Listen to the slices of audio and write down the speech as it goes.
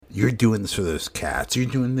You're doing this for those cats. You're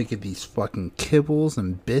doing to get these fucking kibbles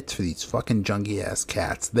and bits for these fucking junky ass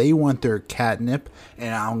cats. They want their catnip,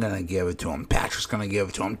 and I'm gonna give it to them. Patrick's gonna give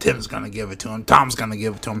it to them. Tim's gonna give it to them. Tom's gonna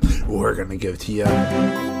give it to them. We're gonna give it to you.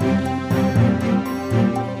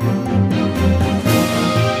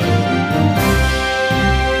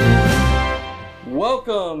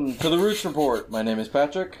 Welcome to the Roots Report. My name is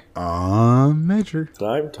Patrick. Major.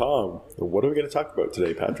 I'm Tom. What are we going to talk about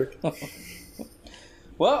today, Patrick?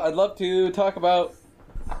 Well, I'd love to talk about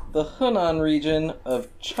the Hunan region of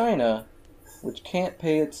China, which can't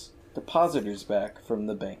pay its depositors back from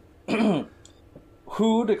the bank.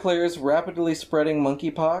 Who declares rapidly spreading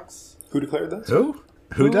monkeypox? Who declared this?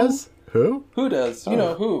 Who does? Who? Who does? You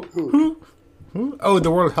know who? Who? Oh,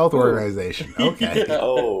 the World Health Organization. Okay.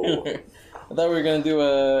 Oh. I thought we were going to do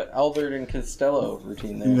a Albert and Costello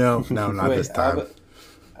routine there. No, not Wait, this time.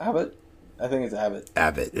 Abbott? I think it's Abbott.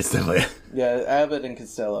 Abbott. It's definitely... Yeah, Abbott and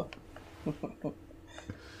Costello.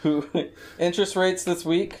 Who interest rates this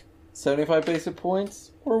week? 75 basis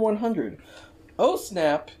points or 100? Oh,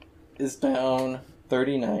 Snap is down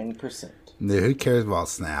 39%. Dude, who cares about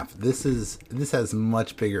Snap? This has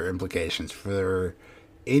much bigger implications for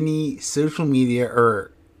any social media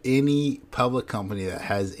or any public company that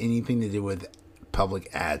has anything to do with public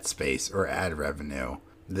ad space or ad revenue.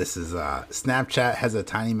 This is Snapchat has a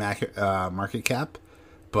tiny market cap,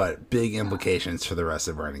 but big implications for the rest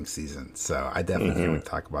of earnings season. So I definitely can't wait to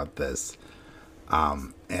talk about this.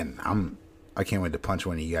 And I can't wait to punch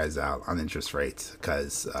one of you guys out on interest rates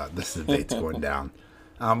because this debate's going down.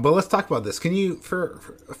 But let's talk about this. Can you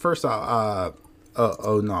first off,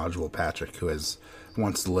 knowledgeable Patrick, who has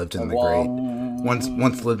once lived in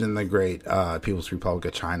the great People's Republic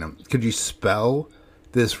of China. Could you spell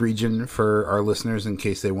this region for our listeners in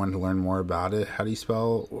case they wanted to learn more about it? How do you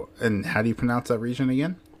spell and how do you pronounce that region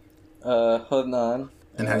again? Hunan.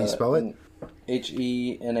 And how do you spell it?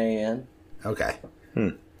 Henan. Okay.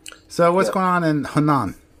 So what's going on in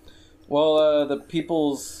Hunan? Well, the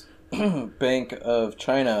People's Bank of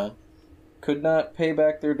China could not pay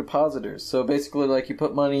back their depositors. So basically, like, you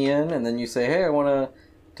put money in, and then you say, hey, I want to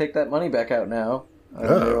take that money back out now. And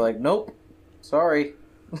they're like, nope, sorry.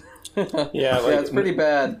 Yeah, it's pretty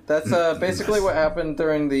bad. That's basically what happened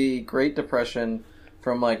during the Great Depression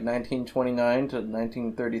from, like, 1929 to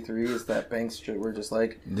 1933, is that banks were just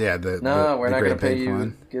like, we're not going to pay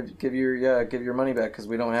you. Give your money back because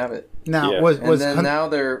we don't have it. Now, now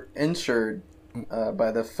they're insured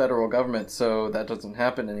by the federal government, so that doesn't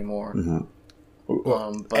happen anymore.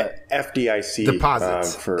 But FDIC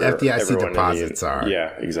deposits for FDIC deposits are.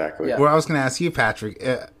 Yeah, exactly. Yeah. Well, I was going to ask you, Patrick,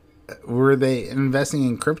 were they investing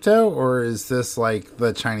in crypto, or is this like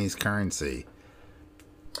the Chinese currency?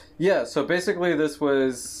 Yeah, so basically this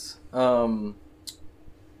was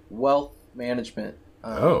wealth management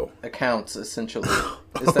accounts, essentially.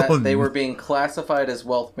 Is that they were being classified as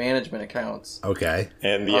wealth management accounts. Okay.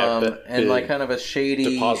 And like kind of a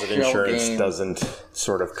shady deposit shell insurance game. doesn't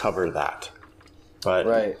sort of cover that. But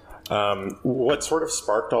right. What sort of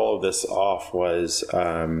sparked all of this off was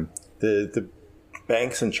the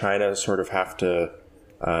banks in China sort of have to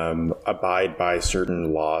abide by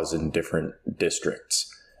certain laws in different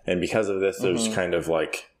districts. And because of this, there's kind of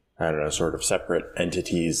like, I don't know, sort of separate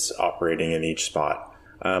entities operating in each spot.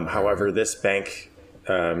 However, this bank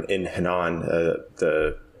in Henan,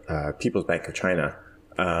 the People's Bank of China,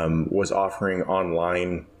 was offering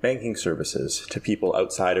online banking services to people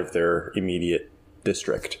outside of their immediate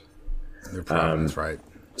district. Their province, right.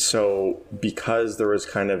 So because there was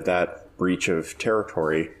kind of that breach of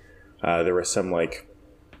territory, there was some, like,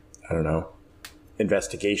 I don't know,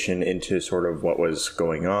 investigation into sort of what was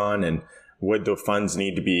going on and would the funds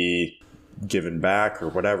need to be given back or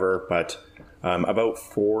whatever. But about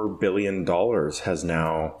 $4 billion has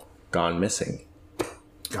now gone missing.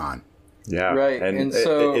 Gone. Yeah. Right. And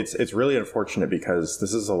so it's really unfortunate because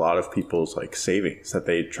this is a lot of people's, like, savings that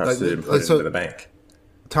they trusted and put into the bank.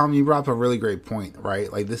 Tom, you brought up a really great point, right?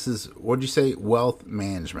 Like, this is, what'd you say? Wealth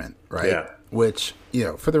management, right? Yeah. Which,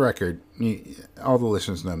 for the record, all the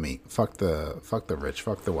listeners know me. Fuck the rich,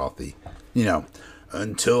 fuck the wealthy.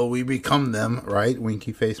 Until we become them, right?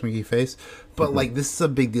 Winky face. But, like, this is a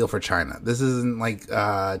big deal for China. This isn't like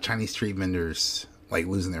Chinese street vendors, like,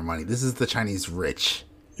 losing their money. This is the Chinese rich.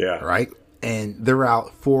 Yeah. Right? And they're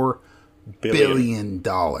out $4 billion.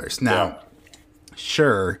 Now,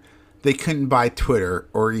 sure, they couldn't buy Twitter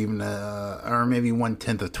or even, or maybe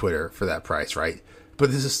 1/10 of Twitter for that price, right? But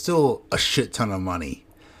this is still a shit ton of money,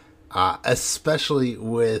 especially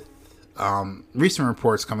with recent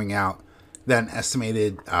reports coming out that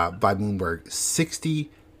estimated by Bloomberg $60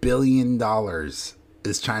 billion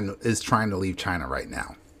is trying to leave China right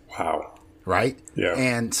now. Wow. right? Yeah.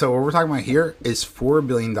 And so what we're talking about here is $4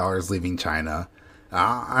 billion leaving China.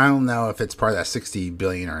 I don't know if it's part of that 60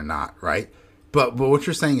 billion or not, right? But what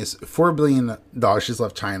you're saying is $4 billion just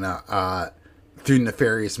left China through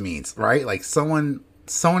nefarious means, right? Like someone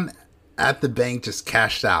at the bank just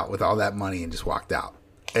cashed out with all that money and just walked out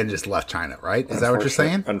and just left China, right? Is that what you're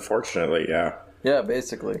saying? Unfortunately, yeah. Yeah,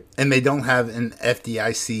 basically. And they don't have an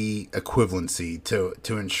FDIC equivalency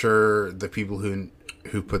to ensure the people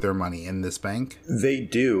who put their money in this bank? They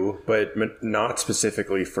do, but not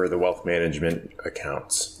specifically for the wealth management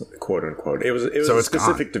accounts, quote unquote. It was So a it's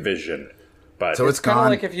specific division, but So it's Kind of gone.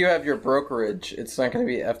 like if you have your brokerage, it's not going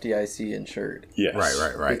to be FDIC insured. yes,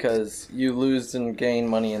 Right. Because you lose and gain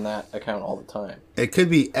money in that account all the time. It could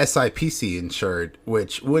be SIPC insured,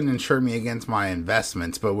 which wouldn't insure me against my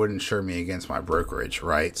investments, but would insure me against my brokerage,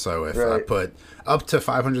 right? So if I Right. put up to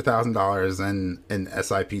 $500,000 in an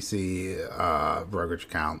SIPC brokerage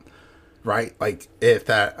account, right? Like if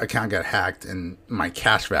that account got hacked and my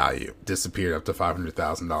cash value disappeared up to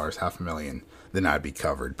 $500,000, $500,000, then I'd be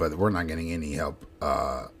covered. But we're not getting any help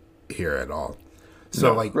here at all.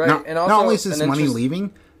 So like, Right, not, and not also only is this an money interest-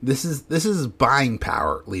 leaving, this is buying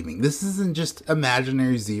power leaving. This isn't just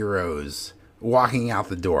imaginary zeros walking out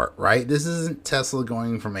the door, right? This isn't Tesla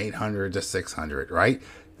going from 800 to 600, right?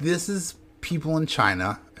 This is people in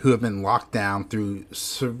China who have been locked down through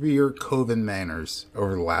severe COVID manners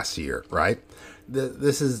over the last year, right?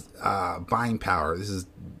 This is buying power. This is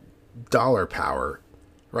dollar power,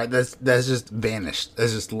 right? That's just vanished.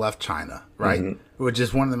 That's just left China, right? Which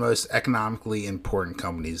is one of the most economically important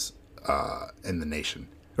companies in the nation,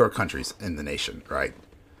 or countries in the nation, right?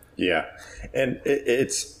 Yeah, and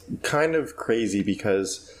it's kind of crazy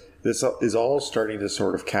because this is all starting to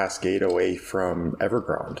sort of cascade away from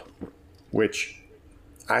Evergrande, which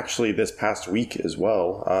actually this past week as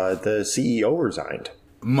well, the CEO resigned.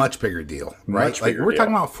 Much bigger deal, right? Much Like bigger we're deal.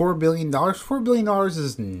 talking about $4 billion. $4 billion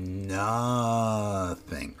is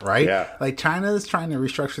nothing, right? Yeah. Like China is trying to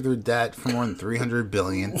restructure their debt for more than $300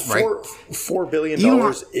 billion, right? $4 billion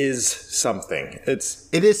Elon- is something. It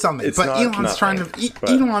is something, It's but not Elon's trying nothing, to but-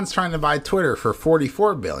 Elon's trying to buy Twitter for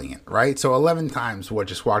 $44 billion, right? So 11 times what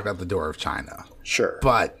just walked out the door of China. Sure,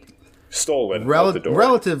 But stolen out the door.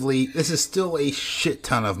 relatively, this is still a shit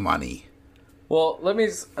ton of money. Well, let me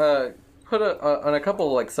put on a couple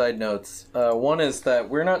of, like, side notes. One is that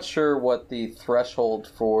we're not sure what the threshold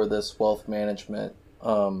for this wealth management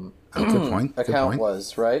Good point. Good account point.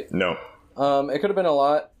 was, right? No, It could have been a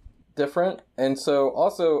lot different. And so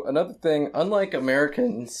also another thing, unlike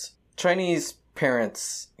Americans, Chinese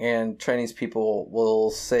parents and Chinese people will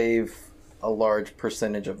save a large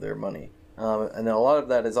percentage of their money. And then a lot of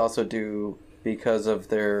that is also due because of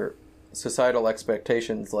their societal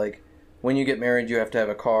expectations. Like when you get married, you have to have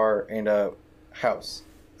a car and a house.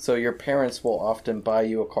 So your parents will often buy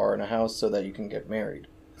you a car and a house so that you can get married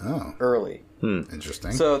Oh, early.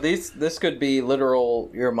 interesting. So this could be literal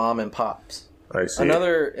your mom and pops. I see.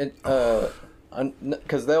 Another,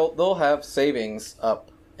 because they'll have savings up,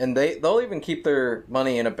 and they'll even keep their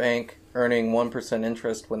money in a bank earning 1%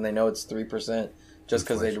 interest when they know it's 3%, just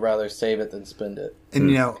because they'd rather save it than spend it.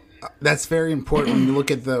 And that's very important when you look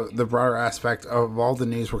at the broader aspect of all the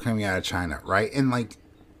news we're coming out of China, right? And like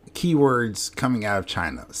keywords coming out of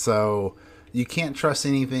China. So you can't trust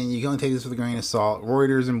anything. You can only take this with a grain of salt.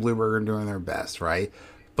 Reuters and Bloomberg are doing their best, right?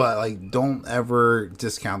 But like, don't ever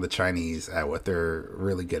discount the Chinese at what they're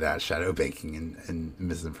really good at: shadow banking and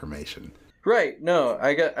misinformation. Right? No,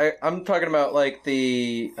 I'm talking about like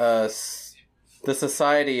the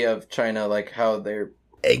society of China, like how they're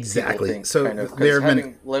Exactly. think, So kind of, 'cause there have been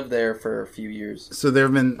having lived there for a few years. So there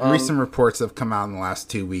have been recent reports that have come out in the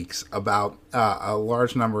last 2 weeks about a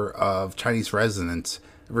large number of Chinese residents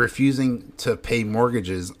refusing to pay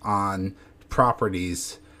mortgages on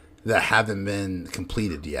properties that haven't been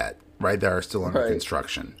completed yet, right? That are still under Right.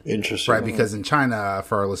 construction. Interesting. Right, because in China,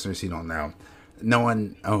 for our listeners who don't know, no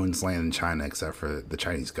one owns land in China except for the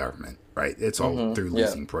Chinese government, right? It's all through yeah.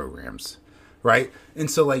 leasing programs, right? And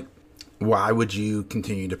so, like, why would you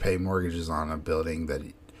continue to pay mortgages on a building that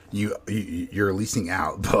you're leasing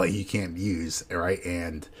out, but like, you can't use, right?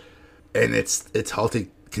 And it's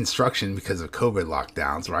halted construction because of COVID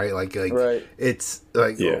lockdowns, right? Like Right. it's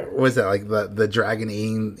like, Yeah. what is that, like the dragon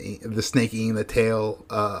eating the snake eating the tail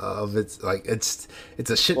of its, like it's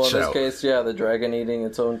a shit Well, in show. this case, yeah, the dragon eating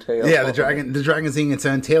its own tail. Yeah, the dragon's eating its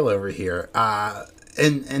own tail over here.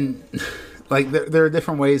 And like there are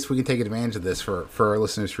different ways we can take advantage of this for our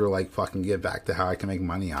listeners who are like, fucking get back to how I can make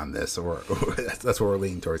money on this, or that's what we're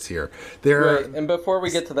leaning towards here. Right, and before we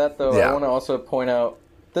get to that, though, Yeah. I want to also point out,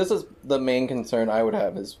 this is the main concern I would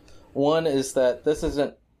have is, one is that this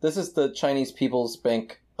isn't This is the Chinese People's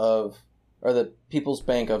Bank or the People's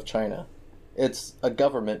Bank of China. It's a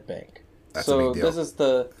government bank. That's a big deal. This is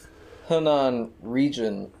the Henan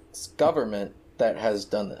region's government that has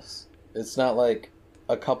done this. It's not like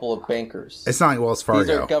a couple of bankers. It's not like Wells Fargo.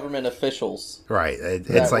 These are government officials, right?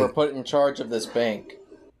 It's were put in charge of this bank,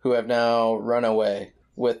 who have now run away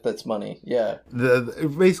with its money. Yeah.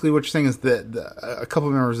 Basically, what you're saying is that a couple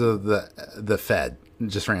of members of the Fed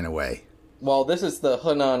just ran away. Well, this is the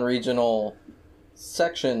Henan regional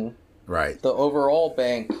section. Right. The overall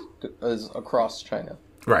bank is across China.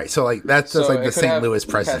 Right, so like that's like the St. Louis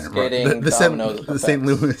president, the St.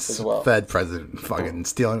 Louis Fed president, fucking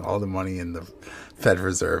stealing all the money in the Fed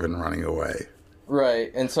Reserve and running away.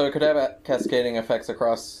 Right, and so it could have cascading effects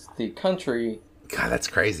across the country. God, that's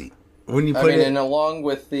crazy. When you put and along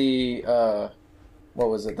with the what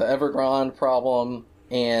was it, the Evergrande problem,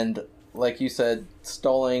 and like you said,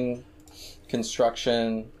 stalling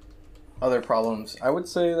construction, other problems. I would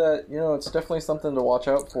say that it's definitely something to watch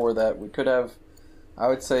out for. That we could have. I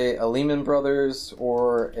would say a Lehman Brothers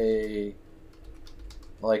or the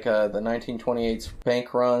 1928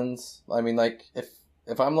 bank runs. I mean, like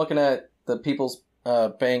if I'm looking at the People's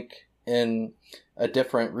Bank in a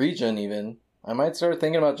different region, even I might start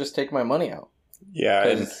thinking about just taking my money out. Yeah,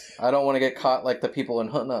 and I don't want to get caught like the people in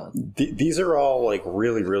Henan. These are all like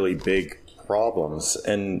really, really big problems,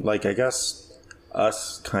 and like I guess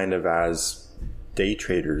us kind of as day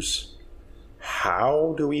traders,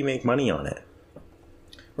 how do we make money on it?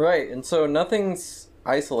 Right, and so nothing's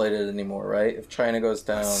isolated anymore, right? If China goes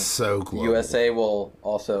down, so global. USA will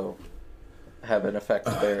also have an effect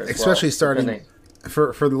there, especially starting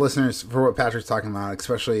for the listeners, for what Patrick's talking about,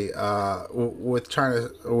 especially with China,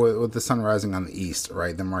 with the sun rising on the east,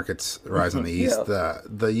 right? The markets rise on the east. Yeah.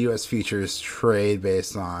 The U.S. futures trade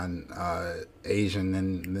based on Asian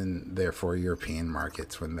and then therefore European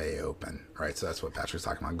markets when they open, right? So that's what Patrick's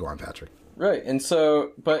talking about. Go on, Patrick. Right, and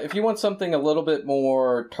so, but if you want something a little bit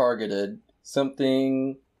more targeted,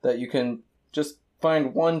 something that you can just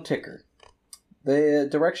find one ticker,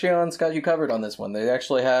 Direxion's got you covered on this one. They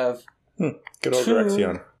actually have good old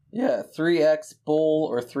Direxion. Yeah, 3x bull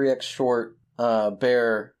or 3x short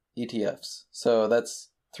bear ETFs. So that's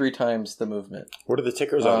 3 times the movement. What are the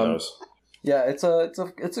tickers on those? Yeah, it's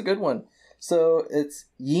a good one. So it's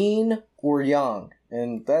yin or yang.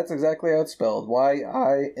 And that's exactly how it's spelled.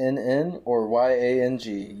 YINN or YANG.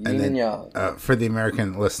 Yin and yang. For the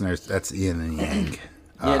American listeners, that's yin and yang.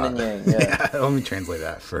 Yin and yang, yeah. Let me translate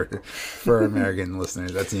that for American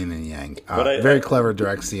listeners. That's yin and yang. Very clever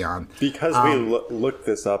Direxion. Because we looked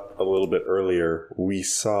this up a little bit earlier, we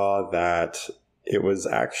saw that it was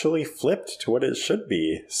actually flipped to what it should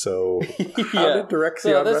be. So how did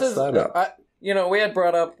Direxion mess that up? We had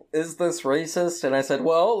brought up, is this racist? And I said,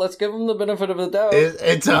 well, let's give them the benefit of the doubt.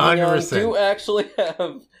 It's 100%. Do actually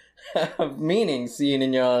have meanings, yin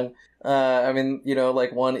and yang. I mean,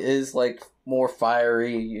 like one is like more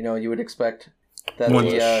fiery. You would expect that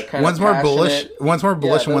the kind one's of more bullish, one's more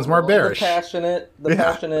bullish, and one's more bearish. The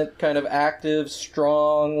passionate, kind of active,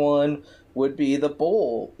 strong one would be the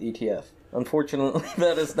bull ETF. Unfortunately,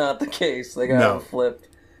 that is not the case. They got flipped.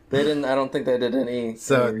 They didn't. I don't think they did any.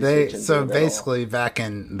 So basically, back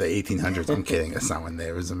in the 1800s. I'm kidding. That's not when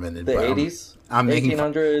they was invented. The 80s. I'm making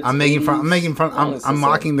 1800s. I'm making fun. I'm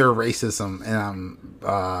mocking their racism, and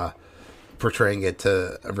I'm portraying it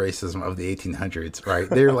to racism of the 1800s. Right?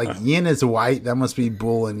 They're like, yin is white. That must be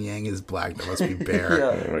bull, and yang is black. That must be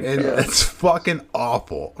bear. That's fucking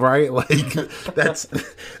awful. Right? Like that's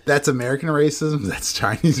American racism. That's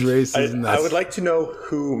Chinese racism. I would like to know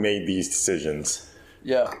who made these decisions.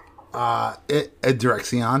 Yeah.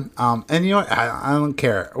 Direxion. And you know what? I don't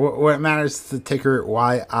care. What matters is the ticker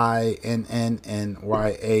YINN and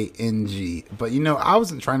YANG. But I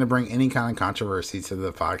wasn't trying to bring any kind of controversy to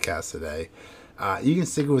the podcast today. You can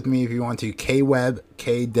stick with me if you want to. KWEB,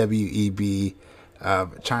 KWEB.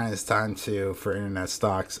 China's time for internet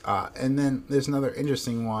stocks. And then there's another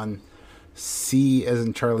interesting one. C as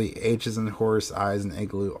in Charlie, H as in horse, I as in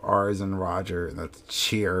igloo, R as in Roger, and that's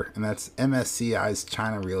cheer, and that's MSCI's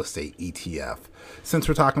China Real Estate ETF. Since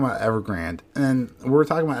we're talking about Evergrande, and we're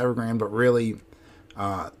talking about Evergrande, but really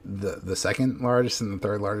the second largest and the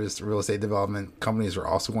third largest real estate development companies are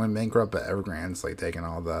also going bankrupt, but Evergrande's like taking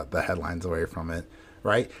all the headlines away from it.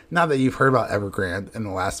 Right? Not that you've heard about Evergrande in the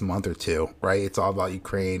last month or two, right? It's all about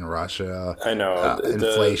Ukraine, Russia. I know.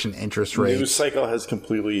 Inflation, interest rates. The news cycle has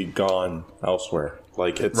completely gone elsewhere.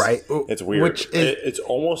 Like, it's right? It's weird. It's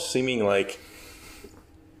almost seeming like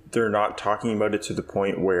they're not talking about it to the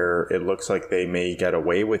point where it looks like they may get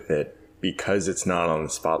away with it because it's not on the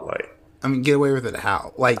spotlight. I mean, get away with it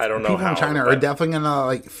how? Like, I don't know people how, in China are but- definitely gonna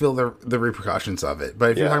like feel the repercussions of it.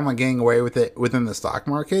 But if you're Yeah. talking about getting away with it within the stock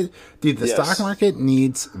market, dude, the Yes. stock market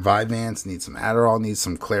needs Vyvanse, needs some Adderall, needs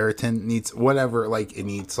some Claritin, needs whatever. Like, it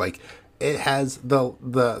needs like it has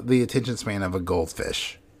the attention span of a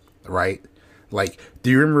goldfish, right? Like,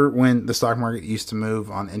 do you remember when the stock market used to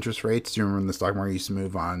move on interest rates? Do you remember when the stock market used to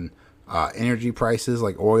move on energy prices,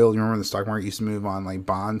 like oil? You remember when the stock market used to move on like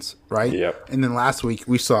bonds, right? Yep. And then last week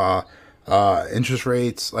we saw interest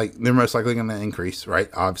rates, like they're most likely going to increase, right?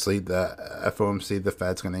 Obviously, the FOMC, the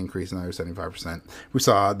Fed's going to increase another 75%. We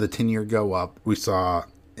saw the 10-year go up. We saw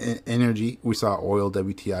energy. We saw oil,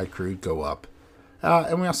 WTI, crude go up.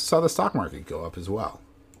 And we also saw the stock market go up as well.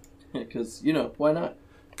 Because, why not?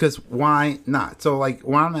 Because why not? So, like,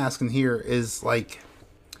 what I'm asking here is, like,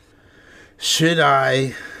 should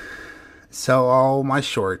I sell all my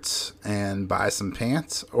shorts and buy some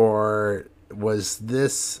pants? Or was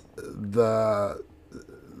this the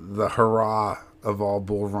hurrah of all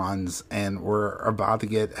bull runs and we're about to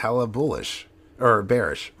get hella bullish or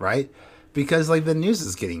bearish, right? Because like the news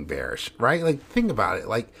is getting bearish, right? Like think about it.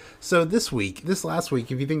 Like, so this last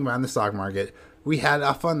week, if you think about it in the stock market, we had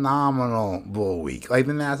a phenomenal bull week. Like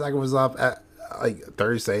the Nasdaq was up at like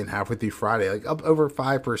Thursday and halfway through Friday, like up over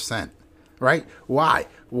 5%, right? Why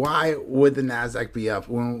would the Nasdaq be up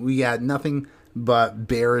when we had nothing but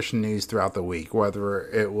bearish news throughout the week? Whether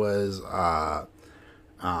it was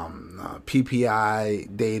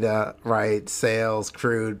PPI data, right? Sales,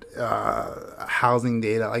 crude, housing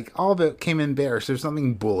data, like all of it came in bearish. There's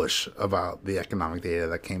something bullish about the economic data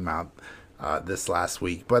that came out this last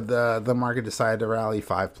week, but the market decided to rally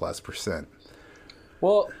 5+%.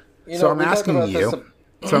 Well, So I'm we talk asking about you.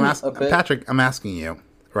 this So I'm a asking bit. Patrick. I'm asking you,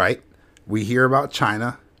 right? We hear about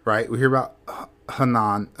China, right? We hear about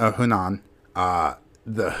Hunan.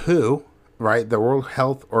 The WHO, right? The World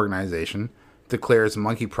Health Organization declares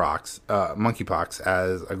monkeypox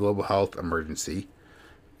as a global health emergency,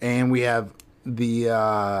 and we have the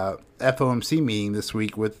FOMC meeting this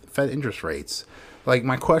week with Fed interest rates. Like,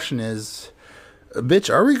 my question is, bitch,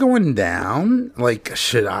 are we going down? Like,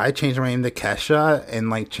 should I change my name to Kesha and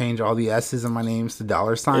like change all the S's in my names to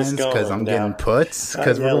dollar signs because going I'm down. getting puts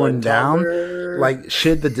because I'm we're going yelling down? timber. Like,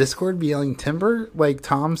 should the Discord be yelling timber like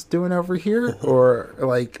Tom's doing over here, or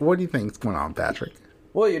like what do you think's going on, Patrick?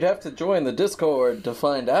 Well, you'd have to join the Discord to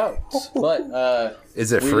find out. But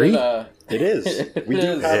Is it we free? would, It is. We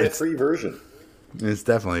do is. have a It's- free version. It's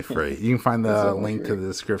definitely free. You can find the definitely link to free. the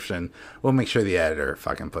description. We'll make sure the editor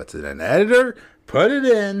fucking puts it in. Editor, put it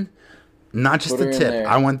in. Not just Put the her in tip. there.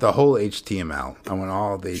 I want the whole HTML. I want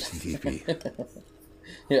all the HTTP.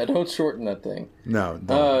 Yeah, don't shorten that thing. No,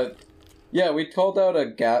 don't. Yeah, we called out a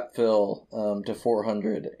gap fill to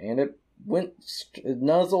 400, and it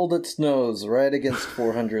nuzzled its nose right against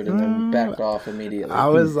 400 and then backed off immediately. I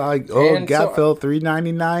was like, oh, And gap so- fill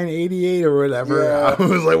 399.88 or whatever. Yeah. I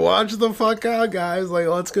was like, watch the fuck out, guys. Like,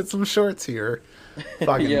 let's get some shorts here.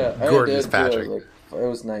 Fucking Yeah, I gorgeous, did too. I was Patrick. like, it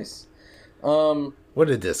was nice. What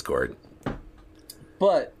a Discord.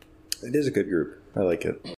 But It is a good group. I like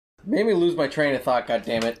it. made me lose my train of thought,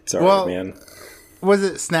 goddammit. It's all Well- right, man. Was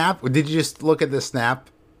it Snap? Did you just look at the Snap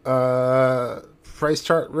price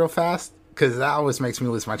chart real fast? Because that always makes me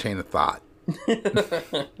lose my train of thought.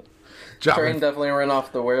 Train dropping, definitely ran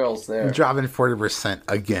off the rails there. dropping 40%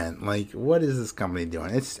 again. Like, what is this company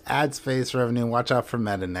doing? It's ad space revenue. Watch out for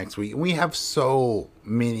Meta next week. We have so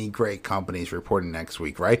many great companies reporting next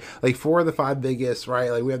week, right? Like, 4 of the 5 biggest,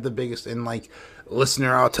 right? Like, we have the biggest in, like,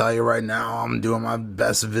 listener, I'll tell you right now, I'm doing my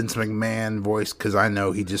best Vince McMahon voice because I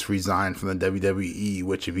know he just resigned from the WWE,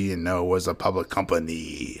 which, if you didn't know, was a public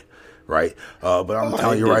company. Right, but I'm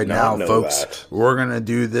telling you did right now, not know folks, that. we're gonna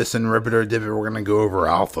do this and rip it or dip it. We're gonna go over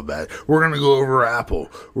Alphabet. We're gonna go over Apple.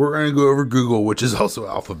 We're gonna go over Google, which is also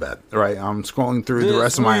Alphabet. Right, I'm scrolling through the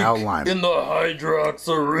rest of my outline. In the Hydrox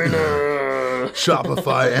Arena.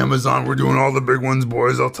 Shopify, Amazon, we're doing all the big ones,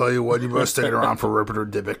 boys. I'll tell you what, you better stick it around for rip it or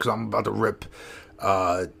dip it because I'm about to rip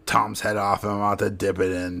Tom's head off and I'm about to dip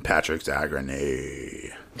it in Patrick's agony.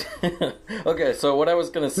 Okay, so what I was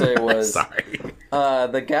gonna say was Sorry.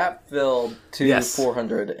 the gap filled to Yes.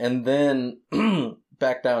 400 and then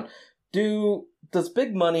back down. Does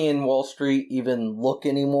big money in Wall Street even look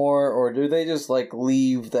anymore, or do they just like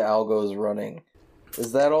leave the algos running?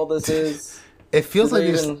 Is that all this is? It feels Did like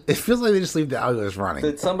they they even- just, it feels like they just leave the algos running.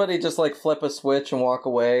 Did somebody just like flip a switch and walk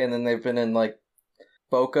away, and then they've been in like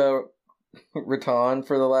Boca Raton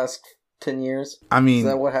for the last 10 years? I Is mean,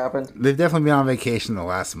 that what happened? they've definitely been on vacation the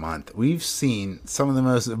last month. We've seen some of the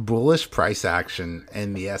most bullish price action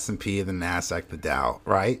in the S&P, the Nasdaq, the Dow,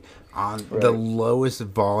 right? On the lowest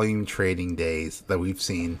volume trading days that we've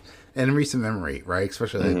seen in recent memory, right?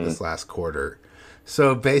 Especially like this last quarter.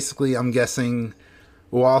 So basically, I'm guessing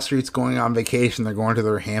Wall Street's going on vacation. They're going to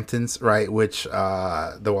their Hamptons, right? Which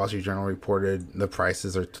the Wall Street Journal reported the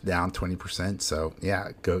prices are down 20%. So yeah,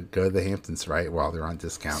 go to the Hamptons, right? While they're on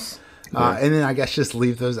discount. And then I guess just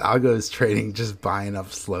leave those algos trading, just buying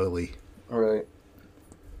up slowly. Right.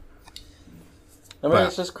 I mean,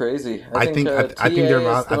 it's just crazy. I think they're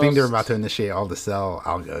about to initiate all the sell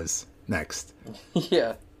algos next.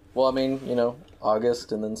 Yeah. Well, I mean,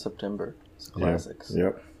 August and then September. It's classics.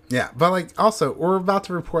 Yep. Yeah, but like also we're about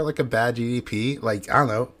to report like a bad GDP. Like I don't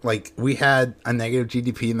know, like we had a negative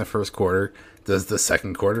GDP in the first quarter. Does the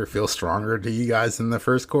second quarter feel stronger to you guys than the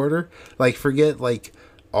first quarter? Like forget like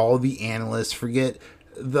all the analysts, forget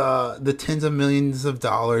the tens of millions of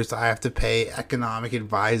dollars I have to pay economic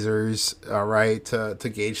advisors, right, to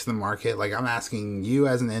gauge the market. Like I'm asking you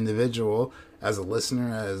as an individual, as a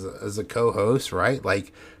listener, as a co-host, right?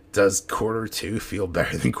 Like, does quarter two feel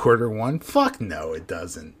better than quarter one? Fuck no, it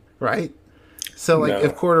doesn't, right? So like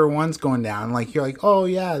if quarter one's going down, like you're like, oh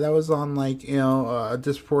yeah, that was on like a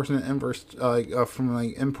disproportionate inverse from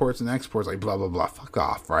like imports and exports, like blah blah blah. Fuck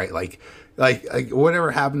off, right? Like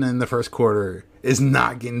whatever happened in the first quarter is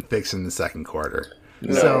not getting fixed in the second quarter.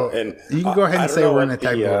 No, so and you can go ahead and say we're in a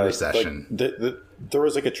technical recession. Like there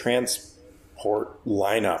was like a transport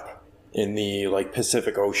lineup in the like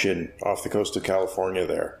Pacific Ocean off the coast of California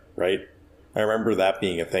there, right? I remember that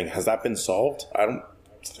being a thing. Has that been solved? I don't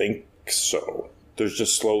think so. There's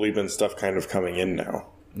just slowly been stuff kind of coming in now.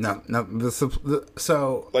 No.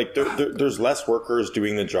 So like there's less workers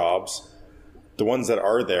doing the jobs. The ones that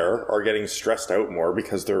are there are getting stressed out more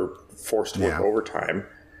because they're forced to work overtime.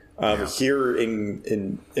 Here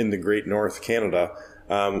in the Great North, Canada,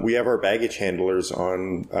 we have our baggage handlers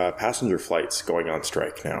on passenger flights going on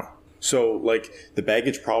strike now. So like the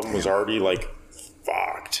baggage problem was already like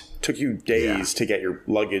fucked. Took you days to get your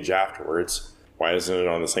luggage afterwards. Why isn't it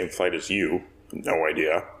on the same flight as you? No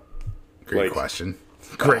idea. Great question.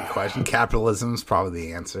 Great question. Capitalism is probably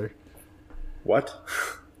the answer. What?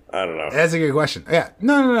 I don't know. That's a good question. Yeah.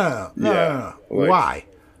 No. Like,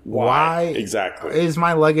 Why exactly is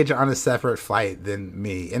my luggage on a separate flight than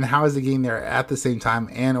me? And how is it getting there at the same time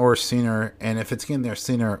and or sooner? And if it's getting there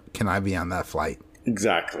sooner, can I be on that flight?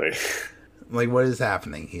 Exactly. Like, what is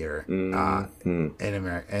happening here in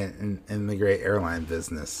America, in the great airline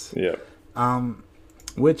business? Yeah.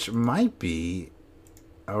 Which might be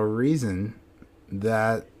a reason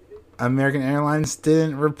that American Airlines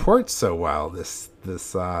didn't report so well this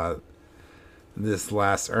last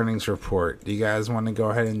earnings report. Do you guys want to go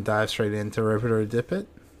ahead and dive straight into Rip It or Dip It?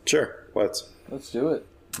 Sure, let's do it.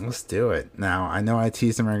 Let's do it. Now, I know I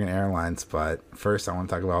teased American Airlines, but first I want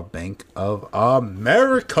to talk about Bank of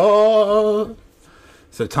America.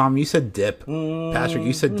 So, Tom, you said dip. Patrick,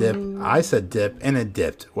 you said dip. I said dip, and it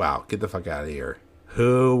dipped. Wow, get the fuck out of here.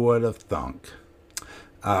 Who would have thunk?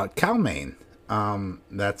 Cal-Maine.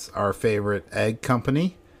 That's our favorite egg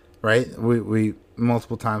company, right? We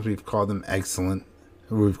multiple times we've called them excellent.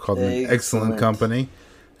 We've called them an excellent company,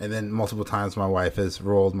 and then multiple times my wife has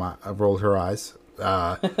rolled her eyes.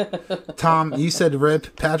 Tom, you said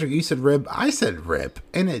rip. Patrick, you said rib. I said rip,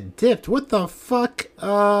 and it dipped. What the fuck?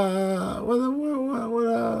 What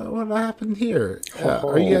happened here?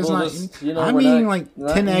 Are you guys not? I'm eating like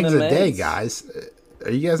 10 eggs a day, guys.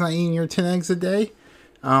 Are you guys not eating your 10 eggs a day?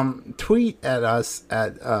 Tweet at us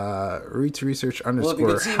at @RootsResearch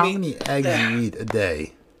 _ how many eggs you eat a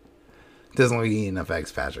day. Doesn't look like you eat enough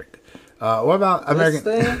eggs, Patrick. What about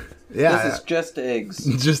American? Yeah, this is just eggs.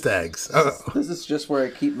 Just eggs. This is just where I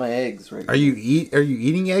keep my eggs. Right. Are you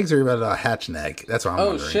eating eggs, or are you about to hatch an egg? That's what I'm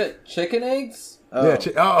wondering. Oh shit! Chicken eggs? Oh. Yeah.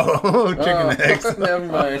 Chicken eggs. Never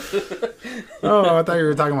mind. Oh, I thought you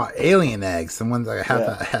were talking about alien eggs, the ones that have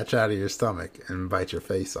to hatch out of your stomach and bite your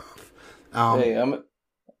face off. Hey,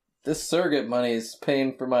 this surrogate money is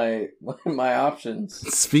paying for my options.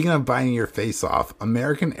 Speaking of biting your face off,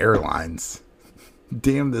 American Airlines,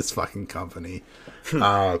 damn this fucking company.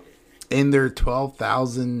 In their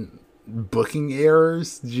 12,000 booking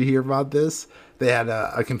errors, did you hear about this? They had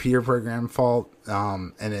a computer program fault,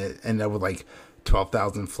 and it ended up with like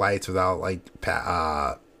 12,000 flights without like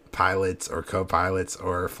pilots or co-pilots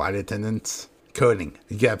or flight attendants. Coding.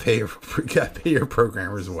 You gotta pay your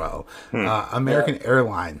programmers well. American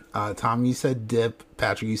Airline. Tom, you said dip.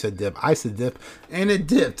 Patrick, you said dip. I said dip, and it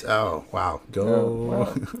dipped. Oh wow!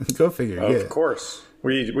 Go figure. Of course,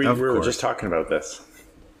 we were just talking about this.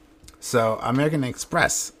 So American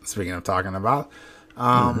Express. Speaking of talking about,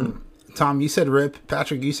 Tom, you said rip.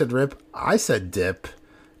 Patrick, you said rip. I said dip.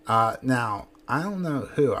 Now I don't know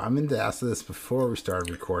who. I meant to ask this before we started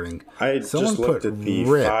recording. I just looked at the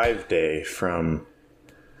 5-day from.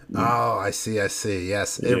 Oh, I see. Yes,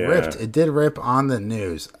 it ripped. It did rip on the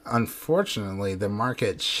news. Unfortunately, the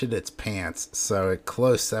market shit its pants, so it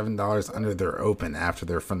closed $7 under their open after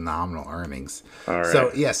their phenomenal earnings. All right. So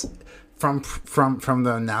yes, from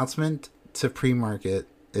the announcement to pre-market,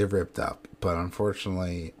 it ripped up, but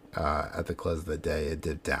unfortunately, at the close of the day, it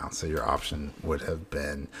dipped down. So your option would have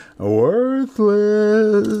been worthless.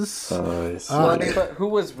 But who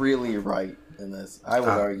was really right in this? I would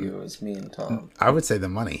argue it was me and Tom. I would say the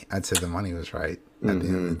money. I'd say the money was right at the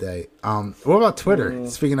end of the day. What about Twitter?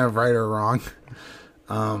 Speaking of right or wrong,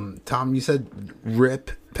 Tom, you said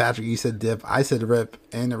rip. Patrick, you said dip. I said rip,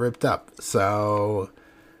 and it ripped up. So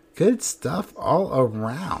good stuff all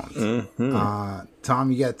around.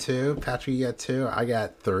 Tom, you got 2. Patrick, you got 2. I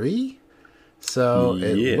got 3. So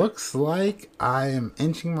it looks like I am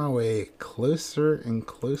inching my way closer and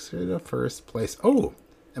closer to first place. Oh,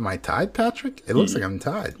 am I tied, Patrick? It looks like I'm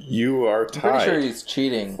tied. You are tied. I'm pretty sure he's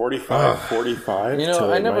cheating. 45. You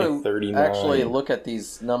know, I never 39. actually look at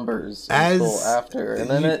these numbers until after, and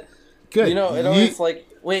then good. You know, it always like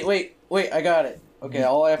wait, I got it. Okay,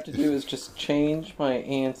 all I have to do is just change my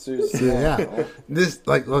answers. Yeah, this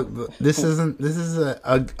is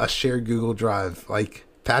a shared Google Drive. Like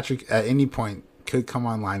Patrick, at any point, could come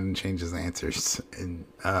online and change his answers. And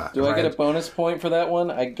do I get a bonus point for that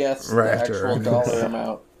one? I guess the actual dollar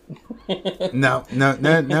amount. No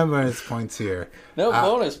bonus points here. No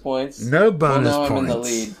bonus points. No bonus now points. I'm in the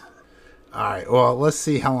lead. All right. Well, let's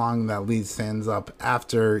see how long that lead stands up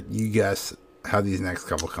after you guess how these next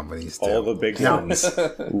couple companies do. All the big ones.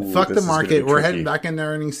 Fuck the market. We're heading back into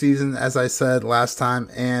earnings season, as I said last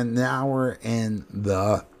time, and now we're in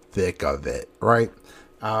the thick of it, right?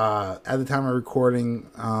 At the time of recording,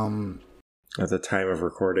 at the time of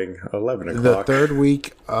recording, 11 o'clock. The third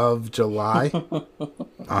week of July,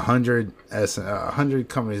 100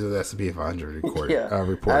 companies with S&P 500 reported.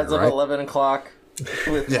 As of 11 o'clock.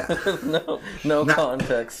 With no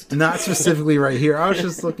context. Not specifically right here. I was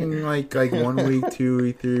just looking like 1 week, 2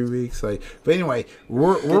 weeks, 3 weeks. But anyway,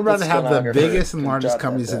 we're about to have the biggest and largest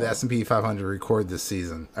companies of the S&P 500 record this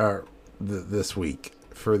season, or this week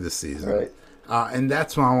for this season. Right. And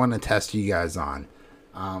that's what I want to test you guys on.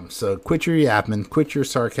 So quit your yapping, quit your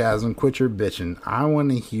sarcasm, quit your bitching. I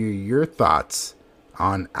want to hear your thoughts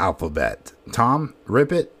on Alphabet. Tom,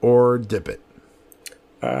 rip it or dip it?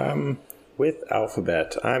 With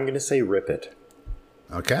Alphabet, I'm going to say rip it.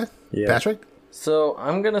 Okay. Yeah. Patrick? So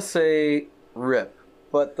I'm going to say rip.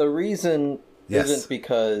 But the reason isn't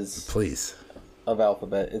because of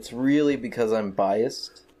Alphabet. It's really because I'm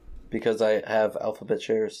biased. Because I have Alphabet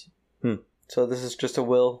shares. So this is just a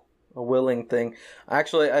willing thing.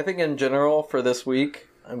 Actually, I think in general for this week,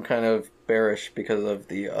 I'm kind of bearish because of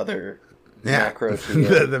the other macro.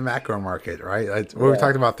 the macro market, right? Like we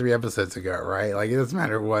talked about 3 episodes ago, right? Like it doesn't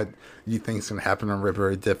matter what you think is going to happen on Rip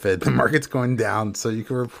or Dip It. The market's going down, so you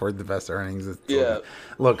can report the best earnings.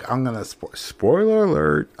 Look, I'm going to spoiler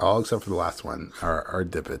alert, all except for the last one are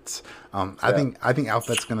Dip It's. I think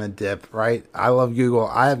Alphabet's going to dip, right? I love Google.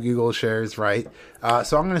 I have Google shares, right?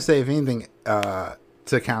 So I'm going to say, if anything, to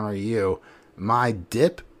counter you, my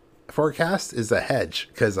dip forecast is a hedge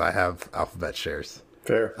because I have Alphabet shares.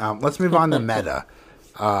 Fair. Let's move on to Meta.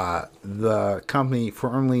 The company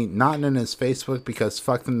formerly not known as Facebook, because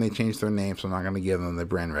fuck them, they changed their name, so I'm not going to give them the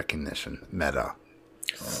brand recognition. Meta.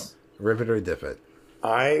 Rip it or dip it?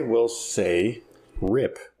 I will say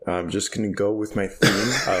rip. I'm just going to go with my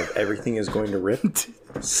theme of everything is going to rip.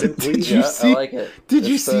 Simply. I like it. Did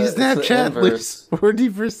you see Snapchat lose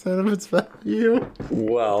 40% of its value?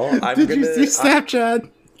 Well, Did you see Snapchat?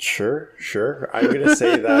 Sure. I'm going to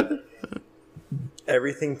say that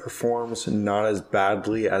everything performs not as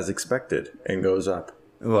badly as expected and goes up.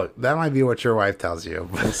 Look, that might be what your wife tells you,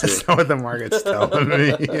 but that's not what the market's telling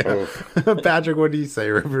me. Patrick, what do you say?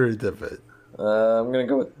 Rip it or dip it? I'm gonna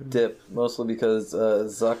go with dip, mostly because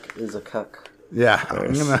Zuck is a cuck. Yeah,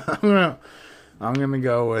 nice. I'm gonna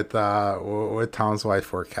go with Tom's wife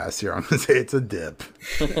forecast here. I'm gonna say it's a dip.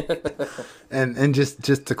 and just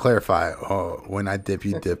to clarify, when I dip,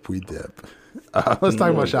 you dip, we dip. Let's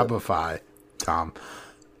talk about Shopify, Tom.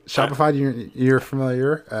 Shopify, you're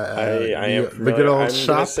familiar? I am familiar. The good old I'm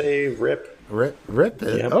shop. Gonna say rip. Rip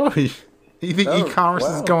it. Yep. Oh, you think e-commerce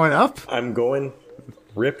is going up? I'm going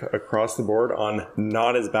rip across the board on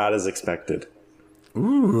not as bad as expected.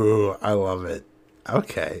 Ooh, I love it.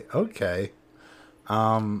 Okay.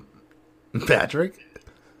 Patrick?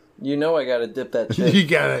 You know I gotta dip that You chip.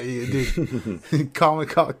 gotta, dude. call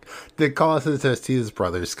us the Tostitos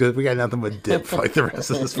brothers because we got nothing but dip for like the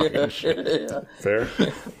rest of this fucking shit. Yeah. Fair.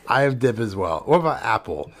 I have dip as well. What about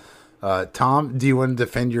Apple? Tom, do you want to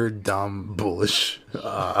defend your dumb, bullish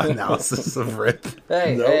analysis of RIP?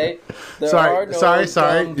 Hey, Nope. hey. There Sorry. are no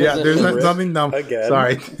dumb Yeah, there's positions. nothing dumb. Again,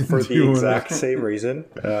 Sorry. for Do you the wanna- exact same reason.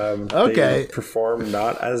 Okay. They perform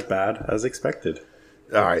not as bad as expected.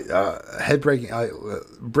 All right.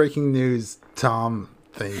 Breaking news. Tom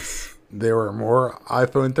thinks there were more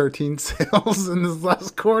iPhone 13 sales in this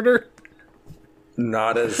last quarter.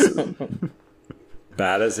 Not as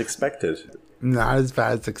bad as expected. Not as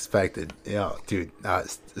bad as expected. Yeah, dude.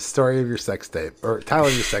 Story of your sex tape, or title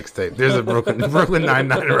of your sex tape. There's a Brooklyn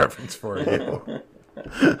Nine-Nine reference for you.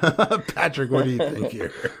 Patrick, what do you think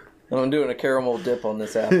here? I'm doing a caramel dip on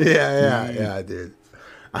this apple. Yeah, dude.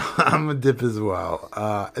 I'm a dip as well.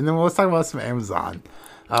 And then let's talk about some Amazon.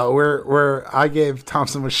 Where I gave Tom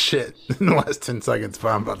so much shit in the last 10 seconds, but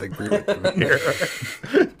I'm about to agree with him here.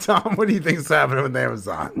 Tom, what do you think's happening with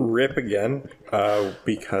Amazon? RIP again,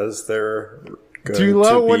 because they're going Too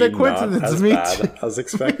low? to What be a coincidence. not as Me bad too. as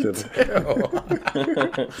expected.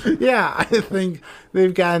 Yeah, I think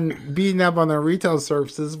they've gotten beaten up on their retail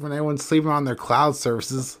services when everyone's sleeping on their cloud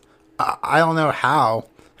services. I don't know how,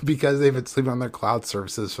 because they've been sleeping on their cloud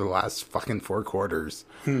services for the last fucking 4 quarters.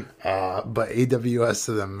 But AWS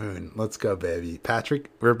to the moon. Let's go, baby. Patrick,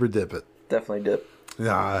 rip or dip it? Definitely dip.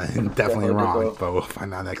 Definitely Definitely wrong, both. but we'll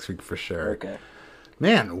find out next week for sure. Okay.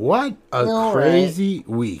 Man, what a All crazy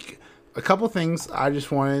week. A couple things I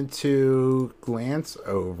just wanted to glance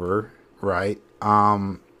over, right?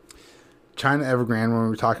 China Evergrande, when we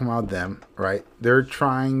were talking about them, right? They're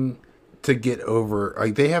trying to get over,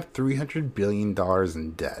 like, they have $300 billion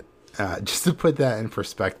in debt. Just to put that in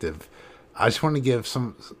perspective, I just want to give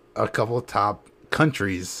a couple of top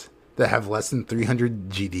countries that have less than 300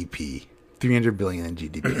 GDP, 300 billion in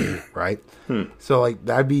GDP, right? So, like,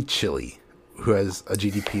 that'd be Chile, who has a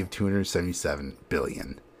GDP of 277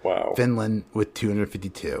 billion. Wow. Finland with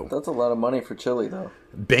 252. That's a lot of money for Chile, though.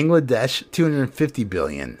 Bangladesh 250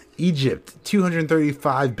 billion. Egypt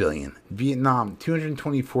 235 billion. Vietnam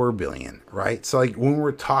 224 billion. Right? So like when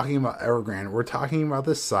we're talking about Evergrande, we're talking about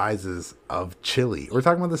the sizes of Chile. We're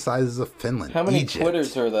talking about the sizes of Finland. How many Egypt.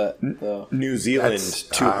 Twitters are that, though? New Zealand, That's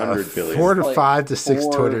 200 billion. 4 to Like 5 to 6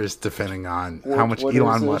 four- Twitters, depending on four how much Twitters-ish.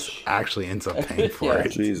 Elon Musk actually ends up paying for Yeah. it.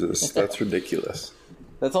 Jesus, that's ridiculous.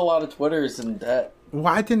 That's a lot of Twitters in debt.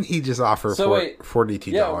 Why didn't he just offer So wait,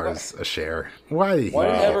 $42 a share? Why did he? Why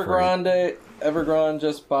did Wow. Evergrande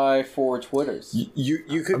just buy 4 Twitters? You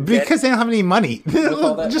could get, Because they don't have any money. With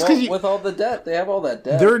all that, Just well, 'cause with all the debt, they have all that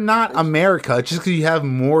debt. they're not America. Just because you have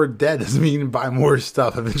more debt doesn't mean you can buy more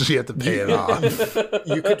stuff. Eventually, you have to pay it off.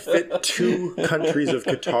 you could fit 2 countries of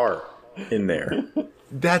Qatar in there.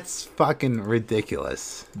 That's fucking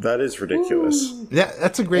ridiculous. That is ridiculous. Yeah,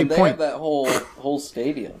 that's a great and they point. have that whole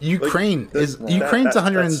stadium. Ukraine's that's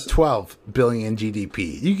 112 billion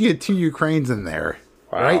GDP. You get 2 Ukraines in there,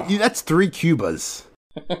 Wow. right? That's 3 Cubas.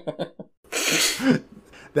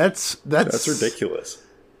 that's That's ridiculous.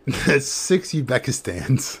 That's 6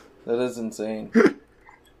 Uzbekistans. That is insane.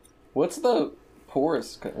 What's the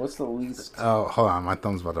poorest? What's the least? Oh, hold on, my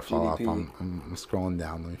thumb's about to fall off. GDP. I'm scrolling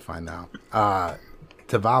down. Let me find out.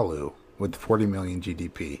 Tuvalu with 40 million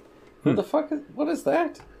GDP. Who the fuck is? What is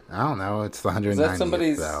that? I don't know. It's the Is that 190th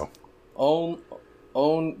somebody's though. own?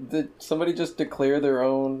 Did somebody just declare their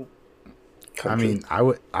own? I mean, I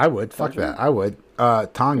would. Fuck Country? that. I would.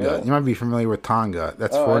 Tonga. Yeah. You might be familiar with Tonga.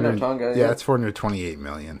 That's Oh, I know 400. Tonga, yeah, yeah. that's 428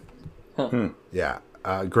 million. Yeah.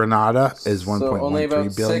 Grenada is So only 1.13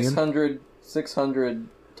 about billion. 600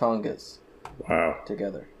 Tongas Wow.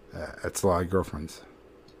 together. That's a lot of girlfriends.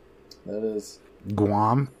 That is.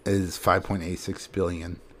 Guam is 5.86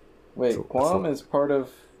 billion. Wait, So- Guam so- is part of.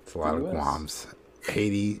 It's a lot of US? Guams.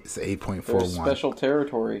 Haiti is Their 8.41. special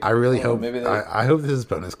territory. I really Oh, hope. maybe they. I hope this is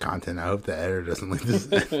bonus content. I hope the editor doesn't leave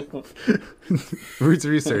this. Roots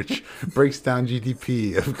Research breaks down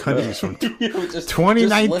GDP of countries from Just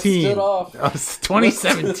 2019, list it off.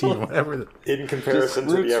 2017, whatever. In comparison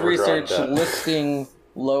to the Roots Evergrande Research debt. listing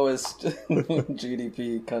lowest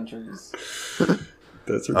GDP countries.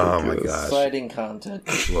 That's ridiculous. Oh my gosh! Citing content.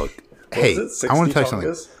 Look, hey, Was it I want to 60 tell you something.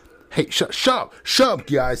 Tongas? Hey, shut up,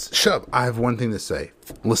 guys, shut up. I have one thing to say,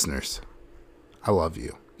 listeners. I love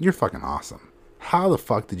you. You're fucking awesome. How the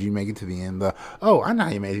fuck did you make it to the end of the... Oh, I know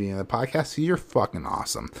how you made it to the end of the podcast. So you're fucking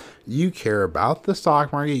awesome. You care about the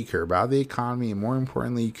stock market. You care about the economy. And more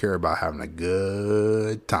importantly, you care about having a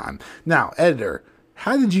good time. Now, editor,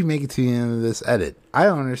 how did you make it to the end of this edit? I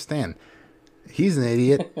don't understand. He's an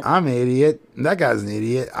idiot. I'm an idiot. That guy's an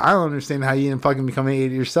idiot. I don't understand how you didn't fucking become an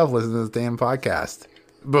idiot yourself listening to this damn podcast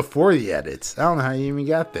before the edits. I don't know how you even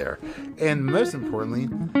got there. And most importantly,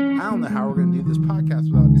 I don't know how we're going to do this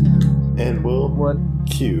podcast without Tim. And we'll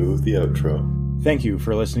cue the outro. Thank you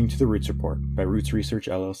for listening to The Roots Report by Roots Research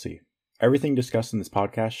LLC. Everything discussed in this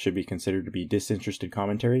podcast should be considered to be disinterested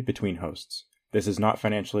commentary between hosts. This is not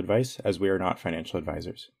financial advice, as we are not financial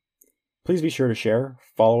advisors. Please be sure to share,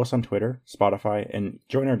 follow us on Twitter, Spotify, and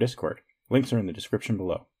join our Discord. Links are in the description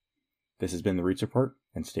below. This has been The Roots Report,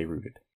 and stay rooted.